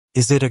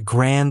Is it a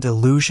grand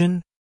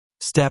illusion?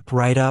 Step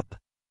right up,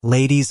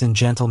 ladies and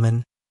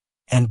gentlemen,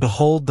 and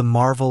behold the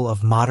marvel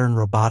of modern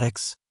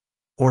robotics,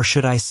 or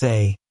should I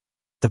say,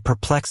 the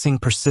perplexing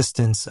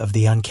persistence of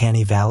the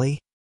uncanny valley?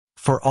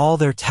 For all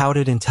their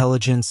touted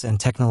intelligence and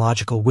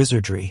technological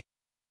wizardry,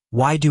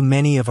 why do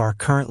many of our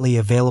currently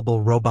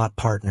available robot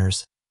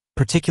partners,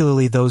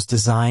 particularly those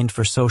designed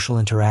for social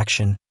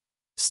interaction,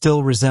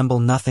 still resemble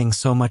nothing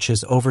so much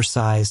as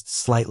oversized,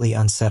 slightly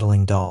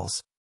unsettling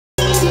dolls?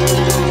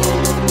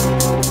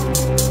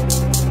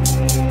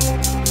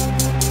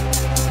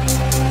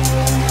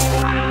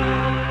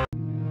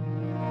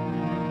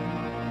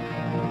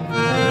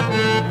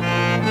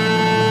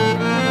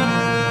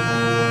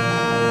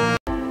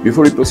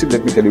 Before we proceed,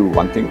 let me tell you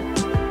one thing.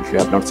 If you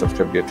have not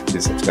subscribed yet,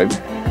 please subscribe.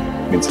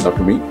 It means a lot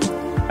to me.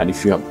 And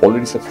if you have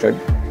already subscribed,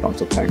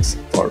 tons of thanks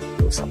for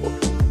your support.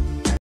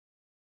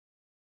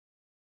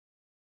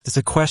 It's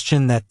a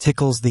question that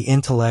tickles the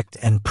intellect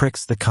and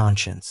pricks the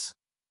conscience,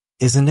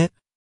 isn't it?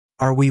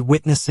 Are we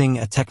witnessing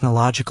a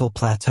technological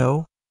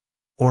plateau,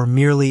 or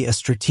merely a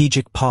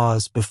strategic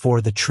pause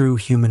before the true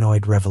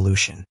humanoid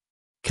revolution?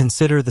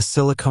 Consider the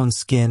silicone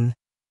skin,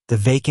 the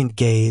vacant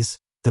gaze,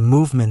 the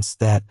movements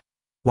that,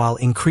 while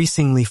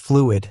increasingly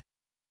fluid,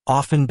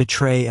 often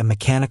betray a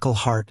mechanical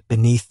heart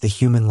beneath the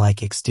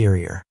human-like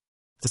exterior.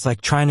 It's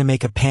like trying to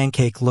make a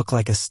pancake look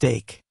like a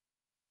steak.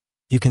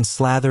 You can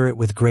slather it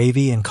with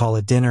gravy and call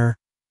it dinner,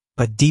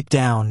 but deep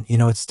down,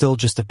 it's still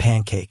just a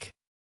pancake.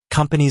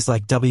 Companies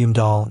like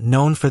WMDoll,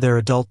 known for their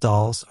adult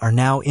dolls, are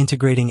now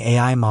integrating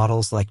AI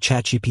models like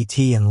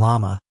ChatGPT and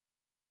Llama,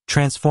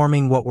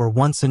 transforming what were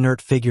once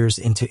inert figures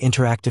into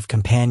interactive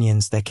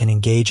companions that can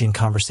engage in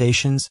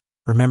conversations,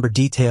 remember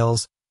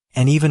details,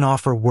 and even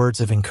offer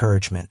words of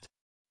encouragement.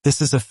 This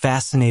is a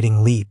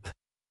fascinating leap,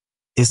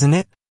 isn't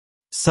it?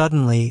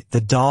 Suddenly,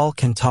 the doll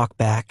can talk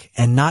back,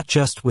 and not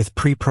just with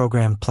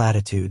pre-programmed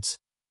platitudes,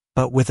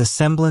 but with a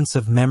semblance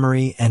of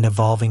memory and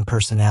evolving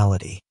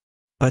personality.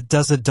 But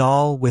does a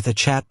doll with a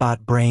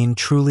chatbot brain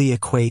truly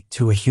equate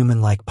to a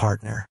human-like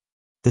partner?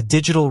 The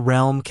digital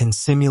realm can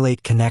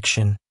simulate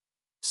connection,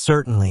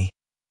 certainly,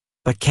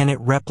 but can it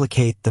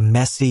replicate the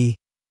messy,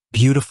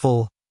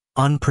 beautiful,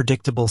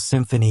 unpredictable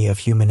symphony of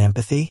human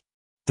empathy?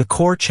 The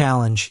core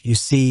challenge, you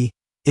see,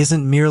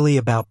 isn't merely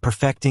about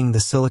perfecting the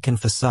silicon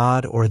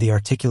facade or the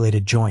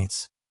articulated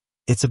joints.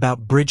 It's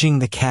about bridging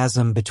the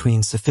chasm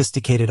between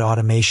sophisticated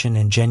automation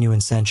and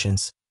genuine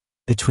sentience,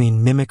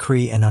 between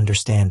mimicry and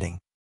understanding.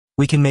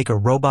 We can make a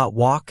robot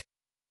walk,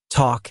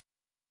 talk,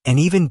 and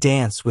even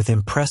dance with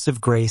impressive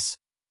grace.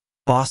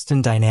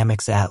 Boston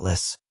Dynamics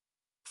Atlas,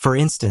 for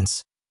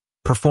instance,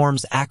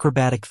 performs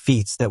acrobatic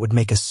feats that would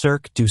make a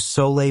Cirque du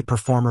Soleil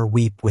performer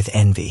weep with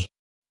envy.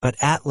 But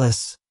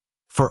Atlas,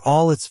 for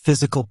all its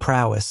physical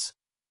prowess,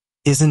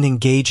 isn't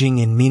engaging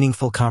in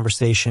meaningful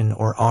conversation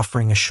or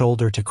offering a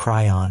shoulder to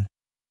cry on,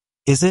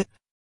 is it?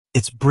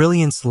 Its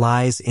brilliance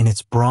lies in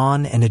its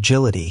brawn and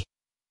agility,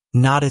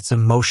 not its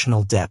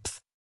emotional depth.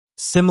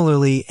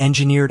 Similarly,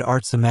 engineered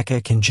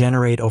Artsamecha can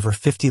generate over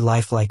 50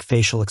 lifelike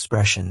facial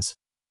expressions,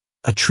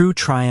 a true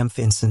triumph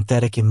in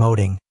synthetic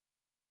emoting,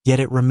 yet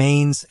it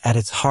remains, at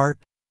its heart,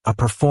 a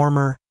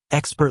performer,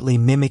 expertly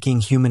mimicking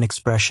human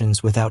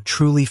expressions without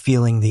truly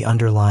feeling the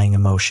underlying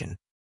emotion.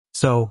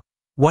 So,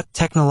 what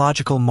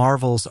technological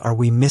marvels are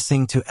we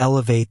missing to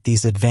elevate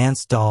these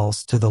advanced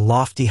dolls to the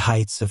lofty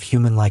heights of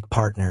human-like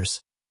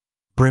partners,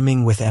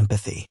 brimming with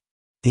empathy?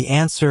 The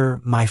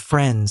answer, my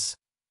friends,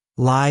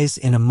 lies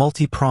in a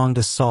multi-pronged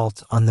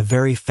assault on the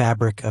very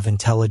fabric of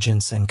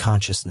intelligence and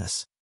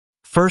consciousness.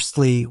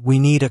 Firstly, we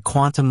need a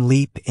quantum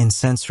leap in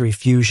sensory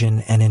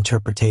fusion and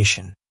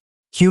interpretation.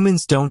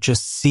 Humans don't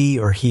just see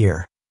or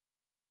hear.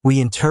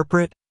 We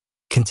interpret,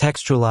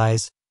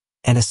 contextualize,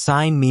 and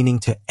assign meaning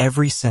to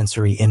every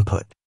sensory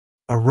input.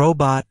 A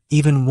robot,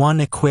 even one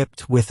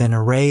equipped with an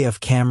array of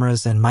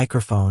cameras and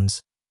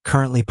microphones,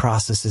 currently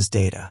processes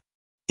data.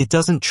 It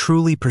doesn't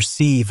truly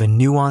perceive a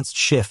nuanced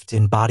shift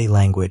in body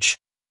language,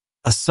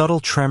 a subtle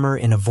tremor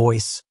in a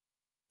voice,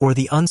 or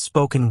the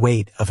unspoken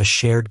weight of a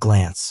shared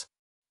glance.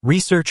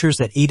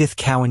 Researchers at Edith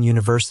Cowan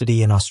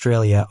University in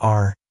Australia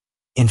are,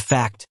 in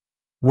fact,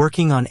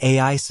 working on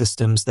AI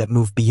systems that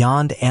move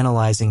beyond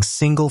analyzing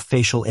single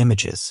facial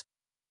images,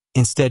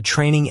 instead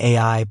training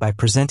AI by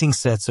presenting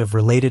sets of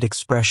related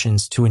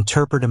expressions to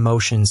interpret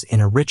emotions in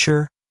a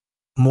richer,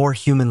 more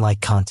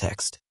human-like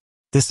context.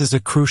 This is a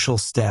crucial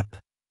step,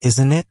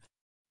 isn't it?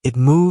 It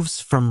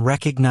moves from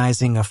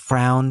recognizing a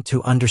frown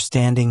to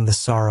understanding the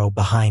sorrow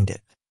behind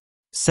it.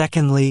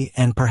 Secondly,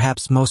 and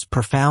perhaps most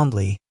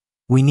profoundly,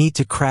 we need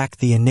to crack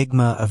the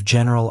enigma of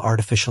general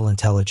artificial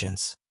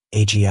intelligence,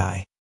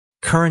 AGI.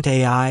 Current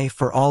AI,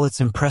 for all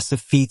its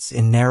impressive feats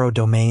in narrow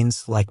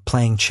domains like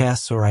playing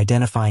chess or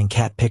identifying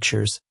cat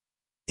pictures,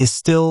 is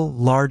still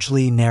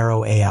largely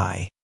narrow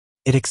AI.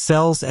 It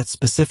excels at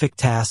specific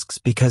tasks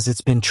because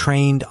it's been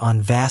trained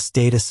on vast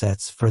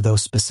datasets for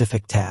those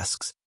specific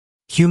tasks.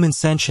 Human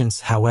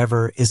sentience,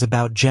 however, is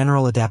about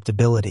general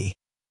adaptability,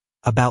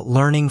 about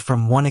learning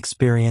from one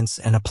experience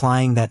and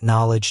applying that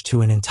knowledge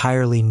to an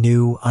entirely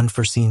new,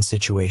 unforeseen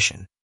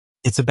situation.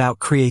 It's about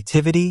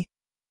creativity,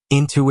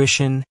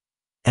 intuition,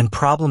 and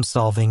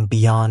problem-solving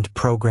beyond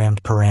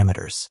programmed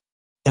parameters.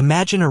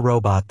 Imagine a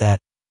robot that,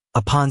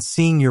 upon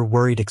seeing your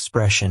worried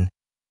expression,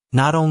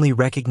 not only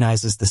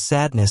recognizes the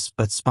sadness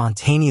but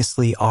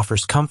spontaneously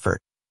offers comfort,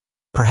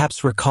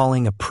 perhaps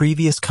recalling a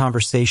previous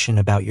conversation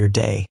about your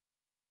day,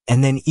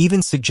 and then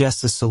even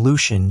suggests a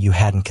solution you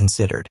hadn't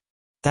considered.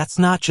 That's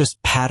not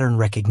just pattern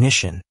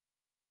recognition.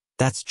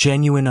 That's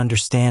genuine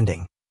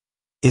understanding,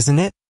 isn't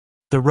it?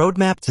 The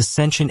roadmap to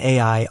sentient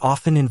AI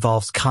often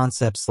involves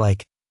concepts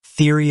like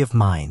theory of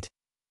mind,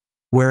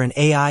 where an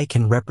AI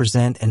can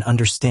represent and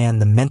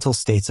understand the mental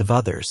states of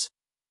others,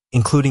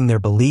 including their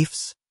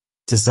beliefs,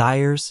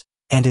 desires,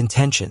 and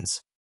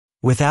intentions.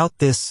 Without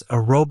this, a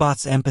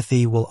robot's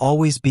empathy will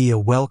always be a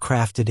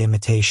well-crafted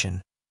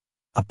imitation,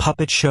 a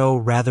puppet show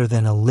rather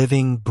than a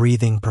living,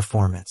 breathing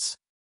performance.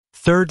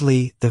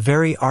 Thirdly, the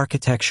very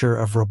architecture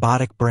of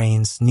robotic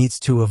brains needs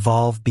to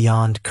evolve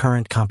beyond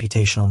current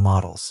computational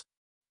models.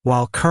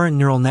 While current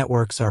neural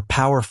networks are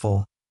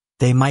powerful,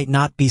 they might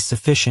not be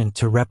sufficient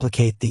to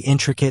replicate the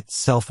intricate,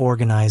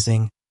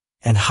 self-organizing,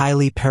 and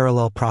highly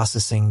parallel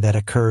processing that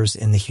occurs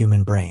in the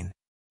human brain.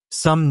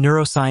 Some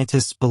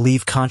neuroscientists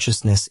believe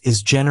consciousness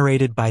is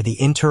generated by the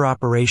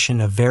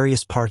interoperation of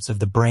various parts of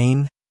the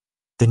brain,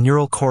 the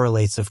neural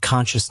correlates of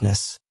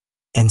consciousness,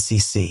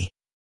 NCC.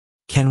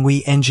 Can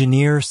we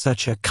engineer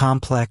such a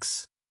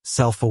complex,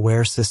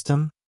 self-aware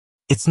system?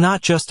 It's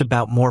not just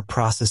about more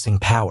processing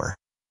power.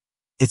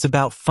 It's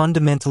about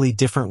fundamentally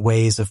different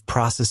ways of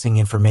processing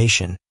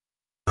information,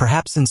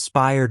 perhaps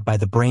inspired by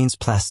the brain's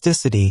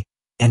plasticity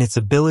and its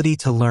ability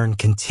to learn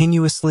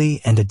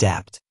continuously and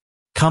adapt.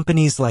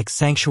 Companies like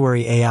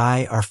Sanctuary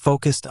AI are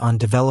focused on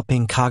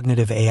developing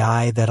cognitive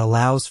AI that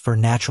allows for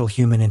natural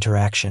human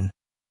interaction,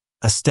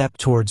 a step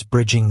towards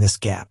bridging this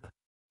gap.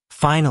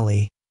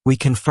 Finally, we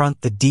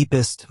confront the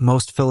deepest,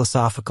 most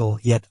philosophical,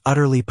 yet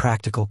utterly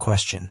practical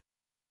question.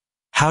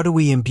 How do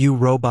we imbue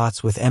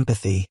robots with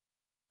empathy,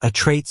 a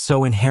trait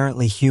so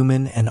inherently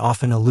human and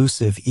often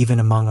elusive even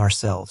among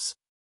ourselves?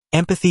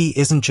 Empathy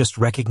isn't just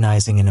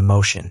recognizing an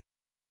emotion.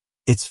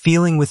 It's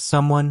feeling with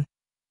someone,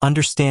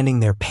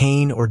 understanding their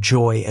pain or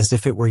joy as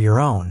if it were your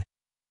own,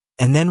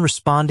 and then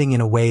responding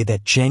in a way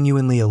that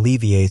genuinely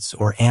alleviates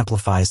or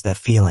amplifies that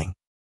feeling.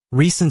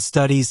 Recent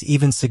studies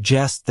even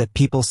suggest that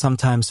people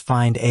sometimes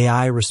find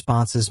AI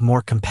responses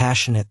more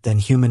compassionate than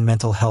human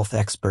mental health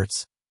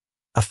experts,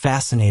 a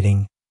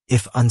fascinating,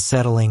 if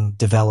unsettling,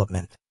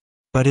 development.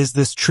 But is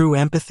this true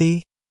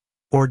empathy,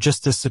 or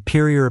just a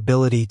superior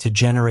ability to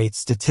generate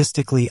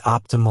statistically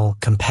optimal,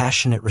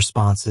 compassionate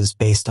responses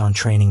based on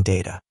training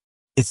data?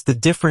 It's the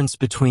difference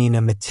between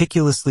a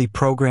meticulously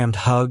programmed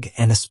hug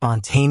and a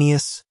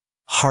spontaneous,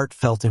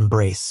 heartfelt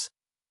embrace,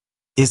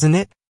 isn't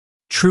it?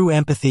 True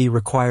empathy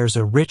requires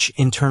a rich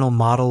internal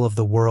model of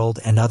the world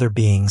and other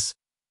beings,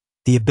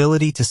 the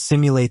ability to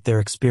simulate their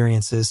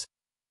experiences,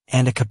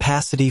 and a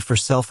capacity for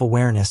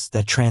self-awareness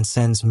that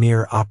transcends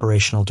mere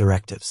operational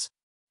directives.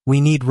 We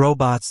need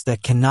robots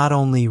that can not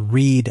only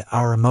read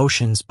our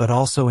emotions but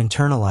also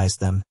internalize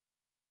them,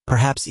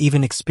 perhaps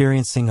even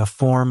experiencing a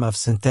form of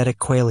synthetic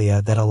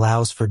qualia that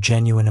allows for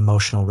genuine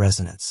emotional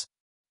resonance.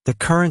 The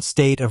current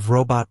state of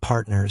robot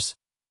partners,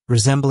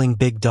 resembling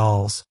big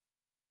dolls,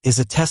 is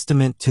a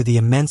testament to the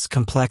immense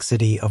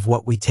complexity of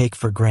what we take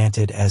for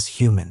granted as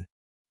human.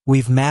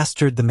 We've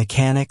mastered the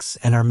mechanics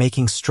and are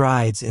making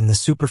strides in the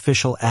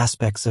superficial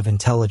aspects of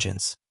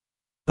intelligence,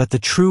 but the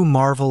true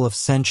marvel of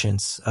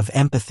sentience, of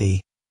empathy,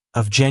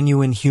 of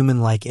genuine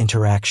human-like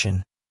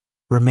interaction,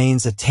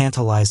 remains a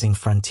tantalizing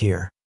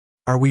frontier.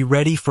 Are we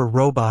ready for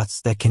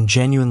robots that can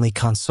genuinely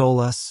console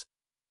us,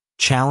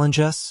 challenge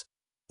us,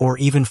 or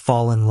even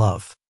fall in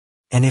love?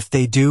 And if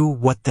they do,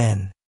 what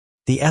then?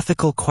 The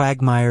ethical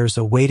quagmires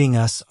awaiting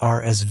us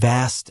are as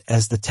vast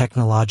as the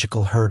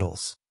technological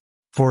hurdles.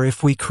 For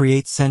if we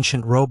create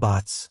sentient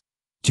robots,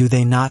 do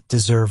they not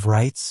deserve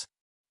rights?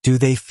 Do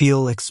they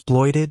feel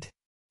exploited?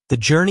 The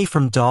journey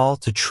from doll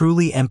to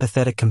truly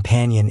empathetic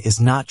companion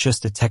is not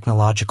just a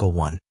technological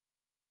one.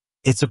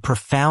 It's a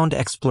profound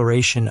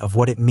exploration of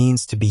what it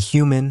means to be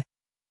human,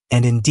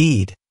 and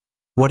indeed,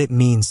 what it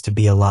means to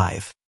be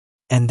alive.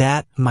 And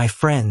that, my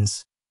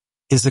friends,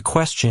 is a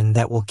question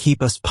that will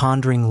keep us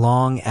pondering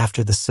long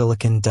after the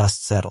silicon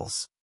dust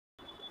settles.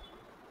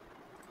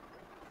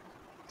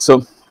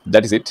 So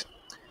that is it.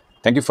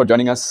 Thank you for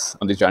joining us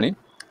on this journey.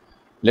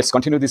 Let's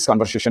continue this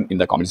conversation in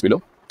the comments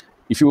below.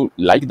 If you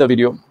like the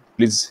video,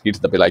 please hit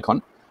the bell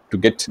icon to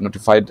get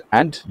notified,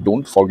 and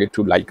don't forget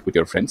to like with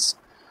your friends,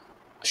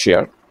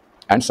 share,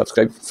 and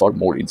subscribe for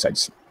more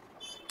insights.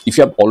 If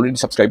you have already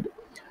subscribed,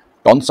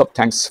 tons of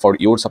thanks for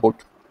your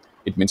support.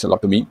 It means a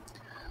lot to me.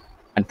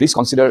 And please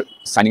consider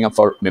signing up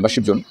for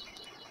membership zone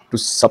to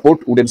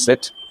support Wooden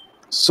Slate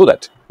so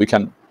that we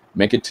can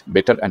make it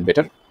better and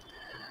better.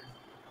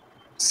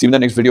 See you in the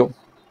next video.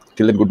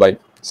 Till then, goodbye.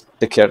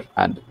 Take care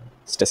and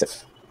stay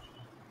safe.